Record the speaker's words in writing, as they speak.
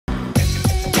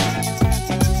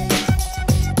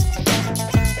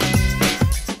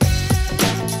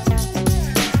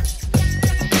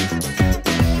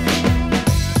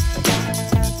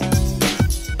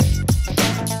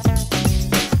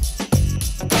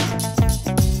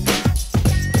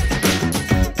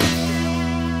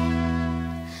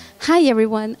Hi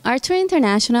everyone, ArtTour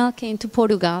International came to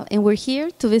Portugal and we're here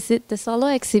to visit the solo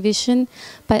exhibition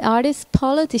by artist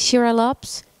Paulo TeiXeira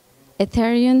Lopes,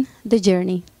 Ethereum, The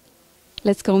Journey.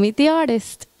 Let's go meet the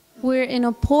artist. We're in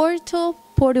Oporto,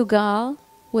 Portugal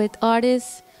with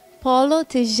artist Paulo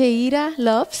TeiXeira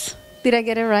Lopes. Did I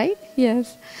get it right?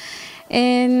 Yes.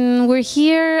 And we're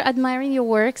here admiring your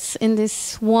works in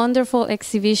this wonderful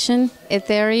exhibition,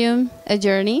 Ethereum, A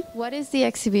Journey. What is the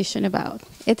exhibition about,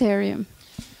 Ethereum?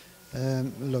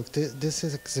 Look, this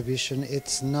is exhibition.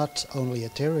 It's not only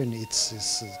Ethereum.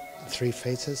 It's three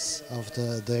phases of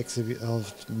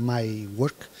my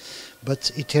work,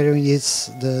 but Ethereum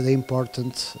is the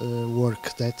important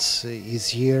work that is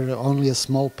here. Only a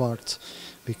small part,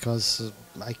 because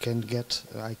I can't get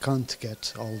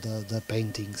all the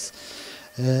paintings.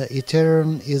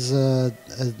 Ethereum is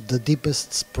the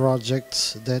deepest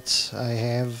project that I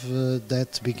have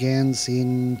that begins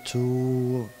in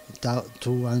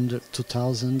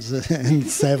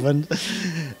 2007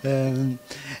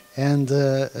 and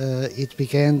it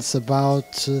begins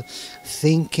about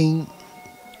thinking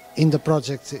in the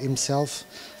project himself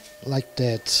like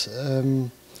that.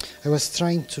 I was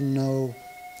trying to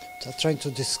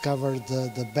discover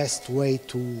the best way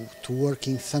to work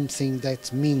in something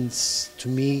that means to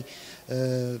me.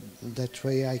 That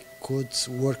way I could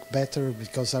work better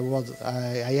because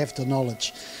I have the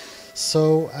knowledge.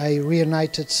 So I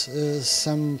reunited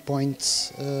some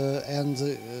points and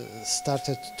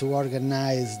started to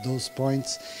organize those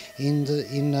points in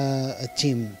a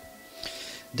team.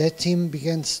 That team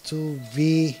begins to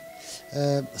be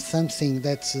something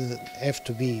that have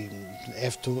to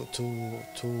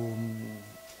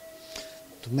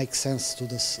make sense to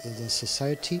the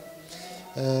society,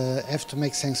 have to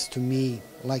make sense to me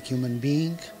like human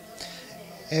being,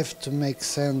 have to make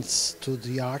sense to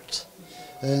the art,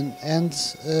 and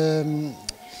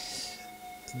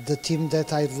the team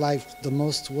that I liked the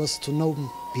most was to know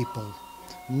people,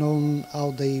 know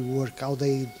how they work, how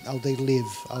they live,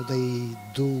 how they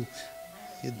do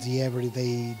the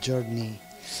everyday journey.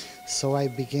 So I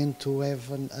began to have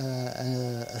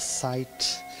a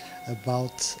site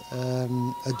about a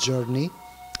journey,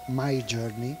 my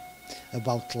journey,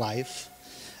 about life,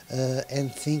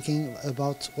 and thinking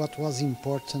about what was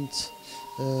important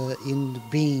in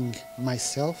being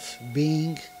myself,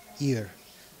 being here,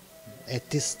 at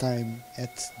this time,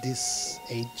 at this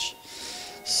age.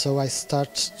 So I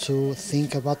start to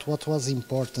think about what was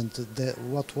important,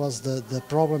 what was the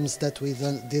problems that we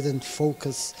didn't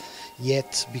focus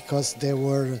yet because they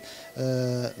were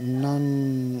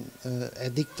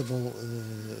non-addictable.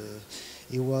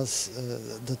 It was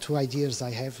the two ideas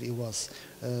I have. It was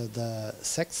the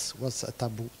sex was a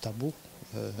taboo,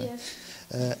 yes.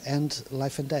 And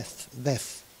life and death.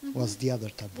 Death was the other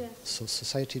taboo. Yes. So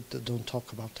society don't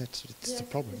talk about that. It's the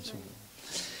problem.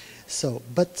 So,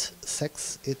 but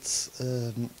sex, it's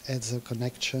has a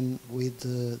connection with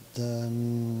the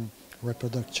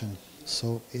reproduction.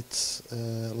 So it's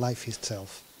life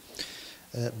itself.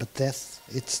 But death,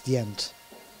 it's the end.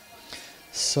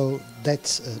 So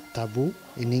that's taboo.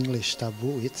 In English,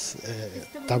 taboo. It's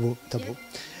taboo.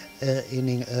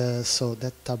 Yeah. So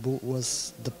that taboo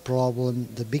was the problem,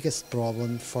 the biggest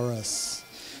problem for us,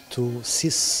 to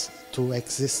cease to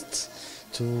exist,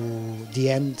 to the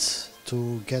end.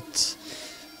 To get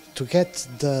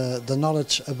the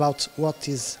knowledge about what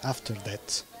is after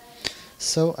that.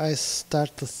 So I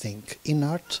start to think, in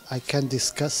art I can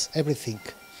discuss everything,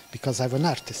 because I'm an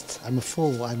artist, I'm a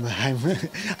fool,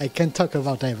 I can talk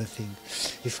about everything.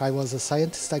 If I was a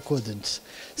scientist I couldn't.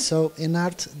 So in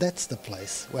art that's the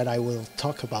place where I will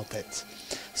talk about that.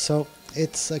 So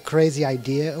it's a crazy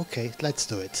idea, okay, let's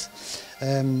do it.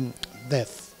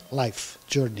 Death, life,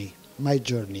 journey, my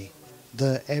journey.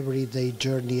 The everyday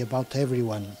journey about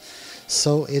everyone.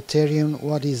 So Ethereum,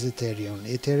 what is Ethereum?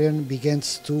 Ethereum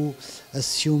begins to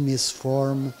assume its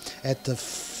form at the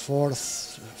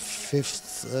fifth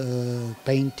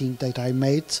painting that I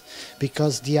made,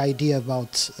 because the idea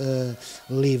about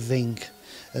living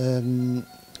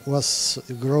was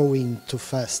growing too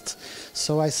fast.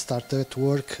 So I started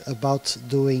work about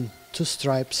doing two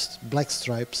stripes, black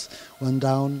stripes, one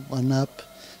down, one up,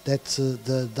 that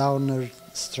the downer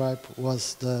stripe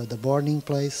was the borning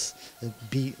place,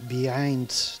 behind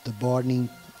the borning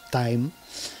time,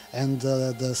 and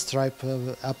the stripe,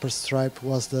 upper stripe,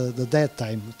 was the dead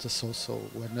time. So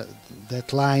when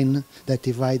that line that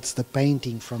divides the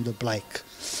painting from the black.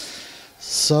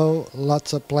 So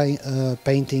lots of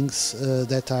paintings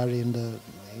that are in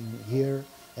here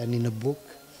and in a book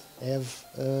have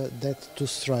that two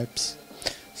stripes.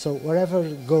 So wherever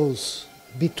it goes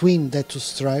between the two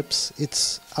stripes,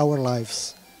 it's our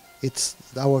lives. It's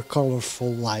our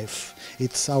colorful life.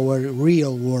 It's our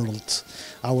real world.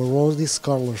 Our world is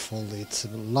colorful. It's a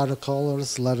lot of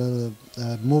colors, a lot of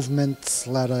movements,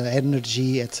 a lot of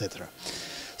energy, etc.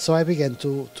 So I began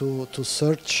to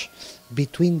search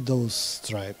between those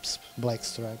stripes, black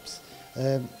stripes.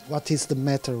 What is the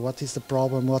matter? What is the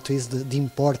problem? What is the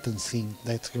important thing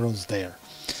that grows there?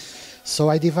 So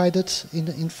I divided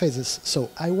in phases.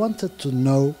 So I wanted to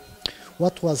know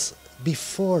what was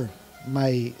before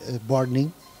my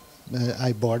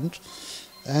I born,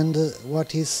 and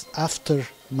what is after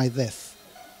my death.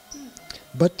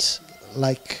 But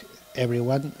like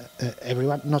everyone,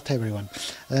 not everyone,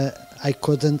 I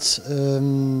couldn't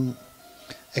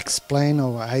explain,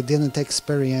 or I didn't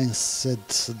experience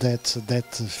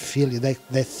that feeling,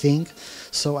 that thing.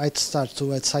 So I'd start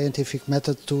to a scientific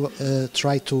method to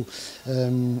try to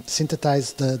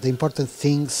synthesize the important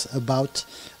things about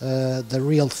the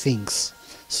real things.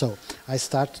 So I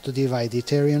start to divide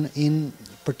Ethereum in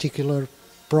particular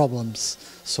problems,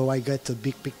 so I get a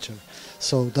big picture.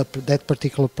 So that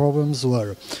particular problems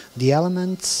were the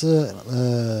elements,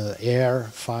 air,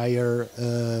 fire,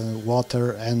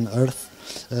 water and earth.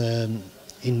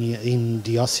 In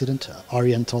the Occident,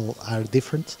 Oriental are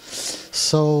different.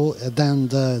 So then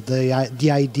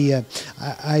the idea,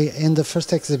 in the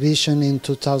first exhibition in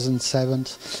 2007,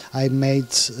 I made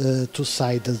two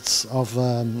sides of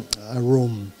a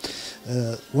room.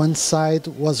 One side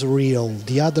was real,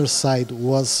 the other side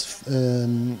was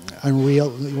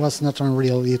unreal. It was not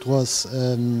unreal, it was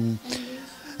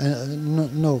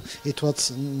no, it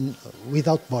was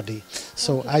without body.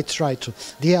 So I tried to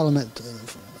the element.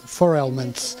 4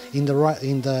 elements in the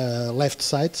left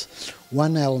side,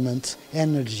 1 element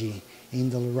energy in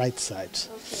the right side,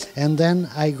 and then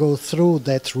I go through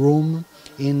that room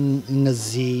in a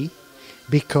Z,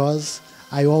 because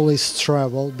I always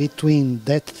travel between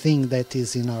that thing that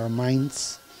is in our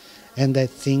minds and that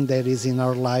thing that is in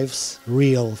our lives,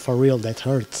 real, for real, that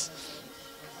hurts.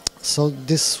 So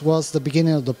this was the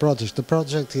beginning of the project. The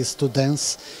project is to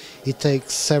dance. It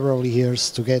takes several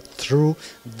years to get through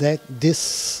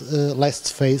this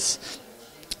last phase,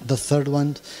 the third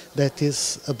one, that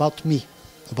is about me,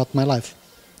 about my life.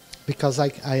 Because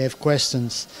I have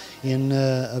questions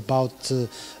about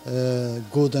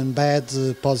good and bad,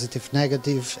 positive,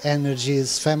 negative,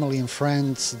 energies, family and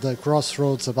friends, the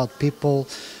crossroads, about people,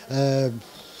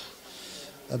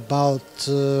 about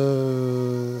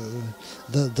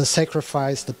the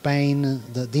sacrifice, the pain,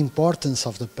 the importance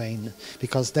of the pain,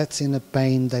 because that's in the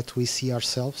pain that we see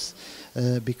ourselves,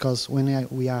 because when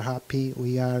we are happy,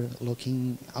 we are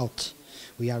looking out,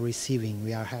 we are receiving,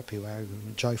 we are happy, we are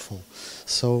joyful.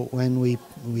 So when we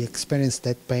experience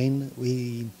that pain,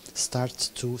 we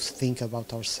start to think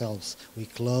about ourselves. We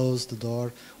close the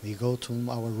door, we go to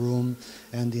our room,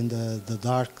 and in the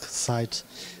dark side,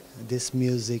 this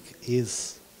music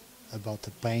is about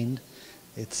the pain.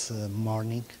 It's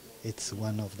mourning. It's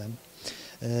one of them,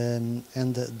 and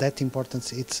that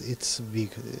importance. It's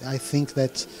big. I think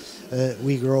that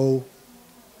we grow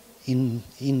in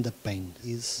the pain.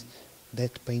 Is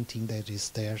that painting that is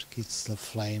there? It's the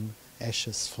flame,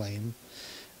 ashes flame,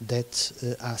 that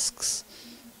ask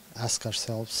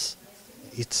ourselves.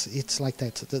 It's like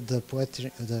that. The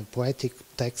poetic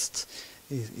text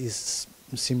is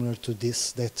similar to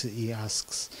this, that he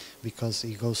asks, because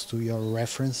he goes to your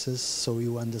references, so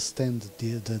you understand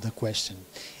the question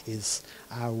is,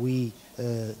 are we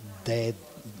dead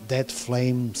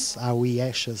flames, are we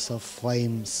ashes of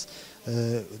flames,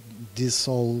 this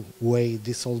whole way,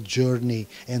 this whole journey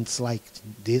ends like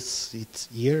this, it's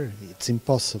here, it's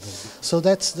impossible. So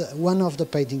that's one of the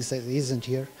paintings that isn't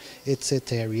here. It's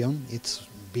Ethereum, it's a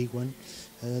big one.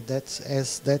 That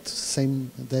has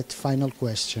that final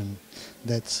question,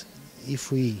 that if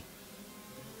the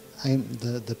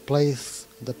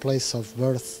place of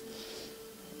birth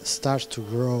starts to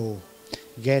grow,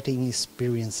 getting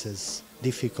experiences,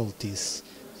 difficulties,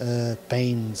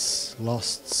 pains,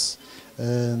 losses,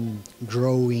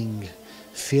 growing,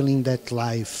 feeling that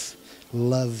life,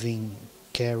 loving,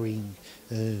 caring,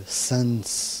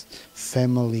 sons,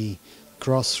 family,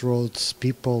 crossroads,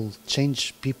 people,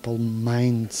 change people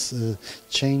minds,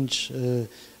 change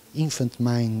infant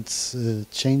minds,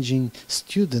 changing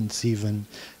students even.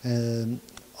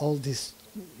 All this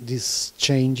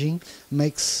changing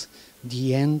makes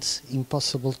the end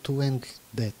impossible to end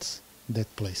that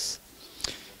place.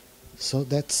 So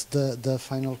that's the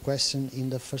final question in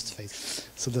the first phase.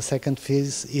 So the second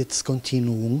phase, it's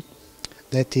continuum.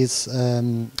 That is a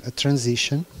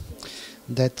transition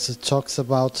that talks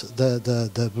about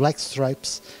the black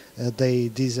stripes they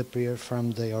disappear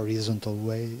from the horizontal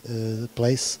way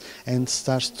place and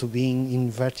start to being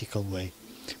in vertical way,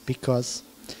 because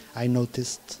I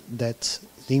noticed that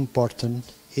the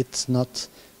important it's not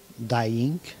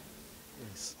dying.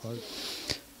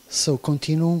 So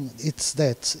continuum, it's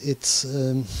that it's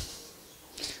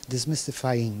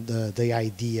demystifying the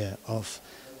idea of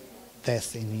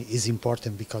death is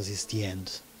important because it's the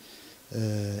end.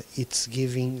 It's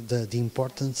giving the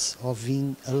importance of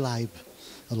being alive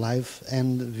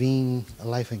and being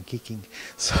alive and kicking.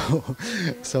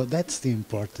 So that's the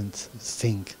important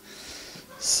thing.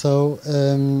 So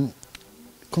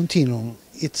continuum,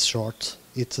 it's short.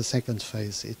 It's a second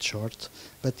phase. It's short,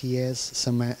 but he has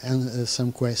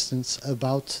some questions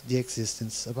about the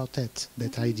existence, about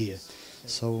that idea.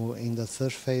 So in the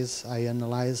third phase, I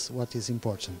analyze what is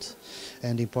important,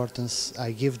 and importance.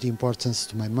 I give the importance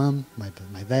to my mom, my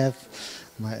dad.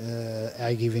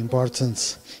 I give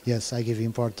importance. Yes, I give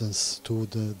importance to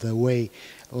the way,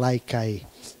 like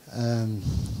and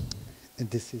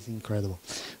this is incredible.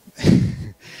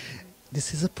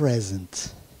 This is a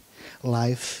present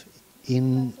life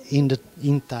in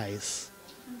ties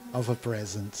of a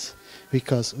present,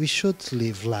 because we should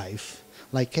live life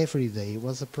like every day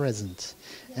was a present,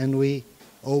 and we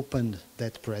open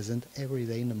that present every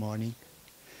day in the morning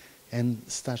and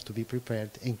start to be prepared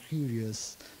and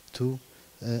curious to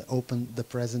open the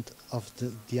present of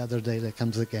the other day that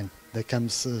comes again, that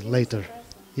comes later.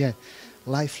 Yeah,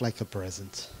 life like a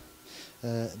present.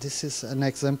 This is an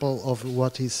example of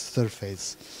what is third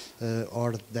phase,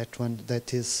 or that one,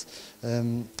 that is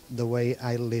the way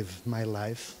I live my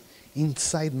life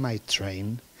inside my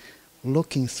train,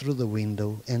 looking through the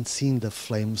window and seeing the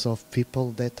flames of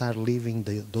people that are living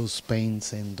those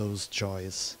pains and those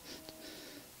joys.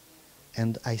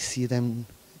 And I see them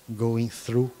going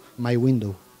through my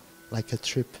window like a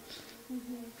trip.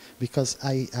 Mm-hmm. Because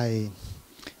I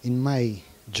in my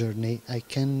journey, I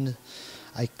can't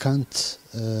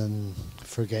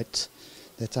forget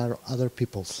that are other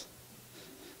people's.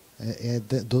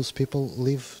 Those people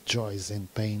live joys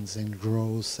and pains and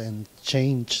growth and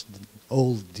change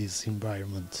all this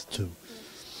environment too.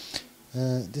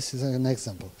 This is an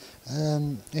example.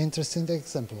 Interesting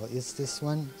example is this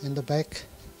one in the back,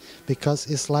 because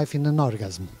it's life in an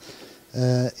orgasm.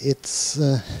 It's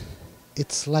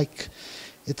like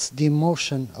it's the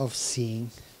emotion of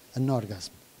seeing an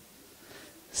orgasm.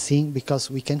 Seeing because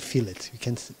we can feel it, we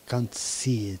can't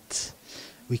see it.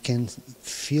 We can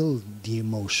feel the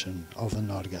emotion of an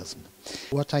orgasm.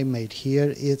 What I made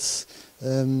here is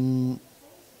to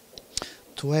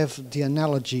have the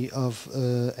analogy of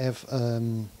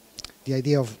the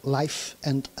idea of life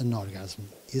and an orgasm.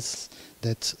 Is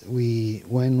that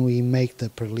when we make the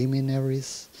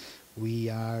preliminaries, we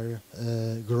are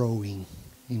growing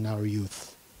in our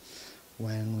youth.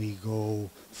 When we go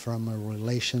from a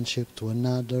relationship to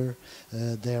another,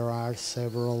 there are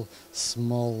several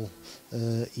small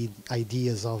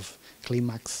ideas of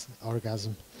climax,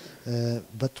 orgasm.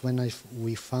 But when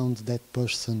we found that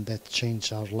person that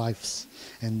changed our lives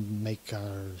and make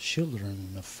our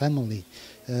children, a family,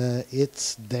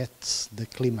 that's the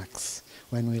climax.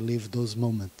 When we live those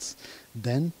moments,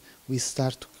 then we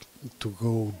start to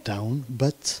go down,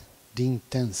 but the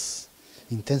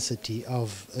intensity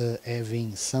of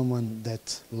having someone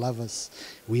that loves us,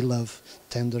 we love,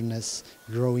 tenderness,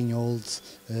 growing old,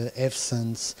 have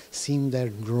sons, seeing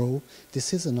them grow,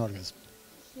 this is an orgasm.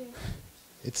 Yeah.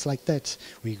 It's like that.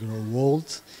 We grow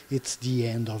old, it's the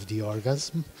end of the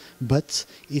orgasm, but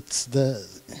it's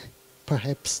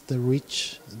perhaps the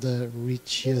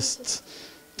richest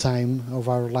time of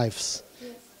our lives.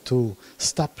 Yes. To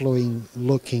stop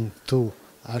looking to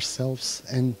ourselves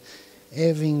and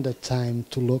having the time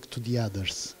to look to the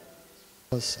others.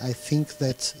 Because I think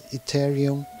that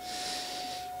Ethereum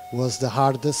was the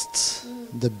hardest,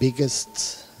 the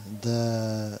biggest,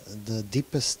 the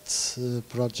deepest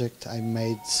project I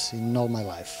made in all my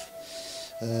life.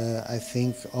 I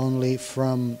think only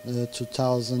from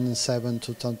 2007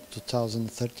 to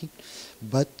 2013,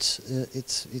 but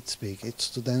it's big. It's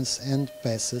to dance and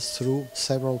passes through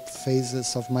several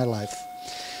phases of my life.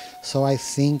 So I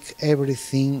think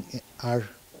everything are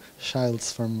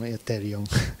childs from Ethereum.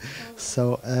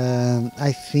 So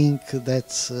I think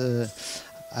that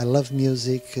I love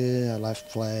music, I love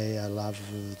play, I love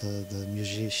the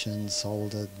musicians,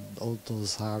 all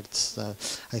those arts.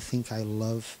 I think I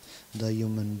love the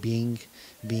human being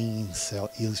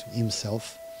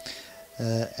himself.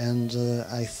 And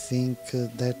I think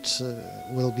that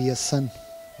will be a son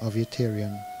of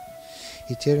Ethereum.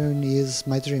 Ethereum is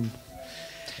my dream.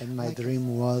 And my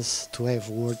dream was to have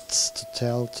words to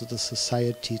tell to the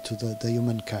society, to the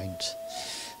humankind,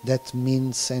 that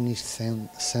means any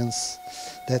sense,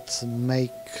 that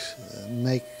make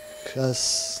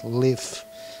us live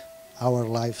our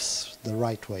lives the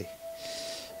right way.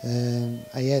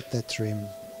 I had that dream.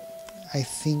 I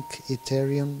think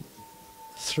Ethereum,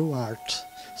 through art,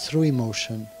 through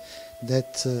emotion,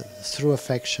 that through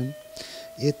affection,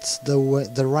 it's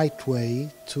the right way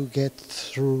to get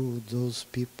through those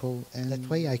people, and that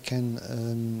way I can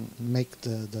make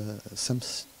some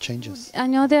changes. I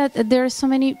know that there are so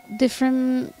many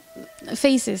different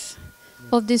phases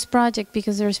of this project,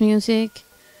 because there's music,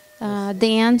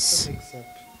 dance.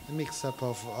 A mix-up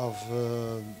of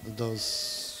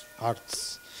those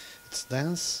arts. It's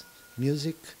dance,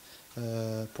 music,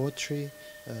 poetry,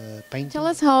 painting. Tell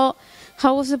us how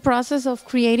was the process of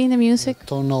creating the music? The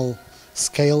tonal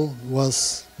scale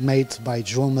was made by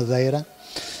João Madeira,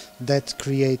 that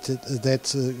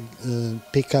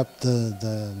pick up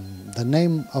the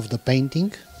name of the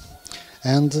painting,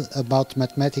 and about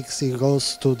mathematics he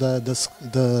goes to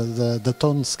the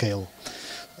tone scale.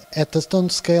 At the tone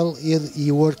scale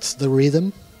he worked the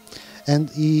rhythm, and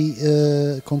he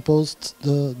composed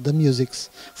the musics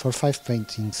for 5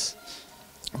 paintings.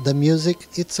 The music,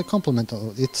 it's a complement.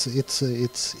 It's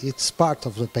part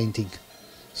of the painting.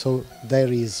 So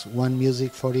there is one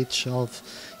music for each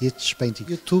painting.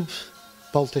 YouTube,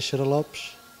 Paulo Teixeira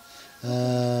Lopes.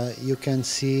 You can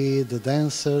see the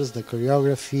dancers, the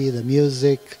choreography, the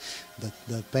music,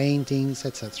 the paintings,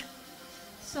 etc.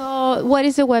 So, what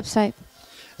is the website?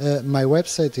 My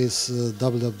website is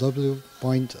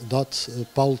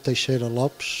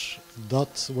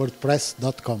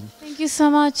www.pauloteixeiralopes.wordpress.com. Thank you so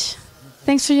much.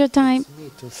 Thanks for your time.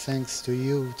 Thanks to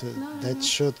you.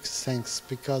 Thanks,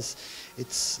 because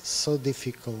it's so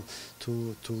difficult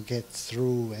to get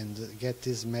through and get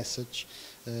this message.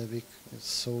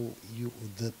 So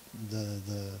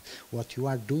what you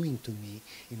are doing to me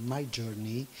in my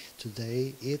journey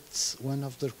today, it's one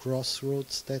of the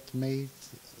crossroads that made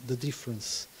the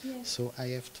difference. Yes. So I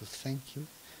have to thank you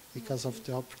because of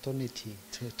the opportunity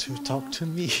to talk to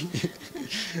me.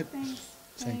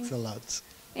 Thanks a lot.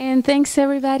 And thanks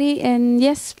everybody, and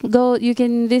yes, you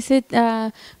can visit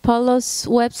Paulo's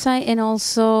website and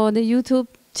also the YouTube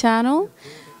channel.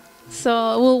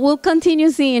 So we'll continue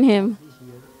seeing him.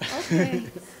 Okay.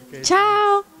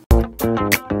 Ciao.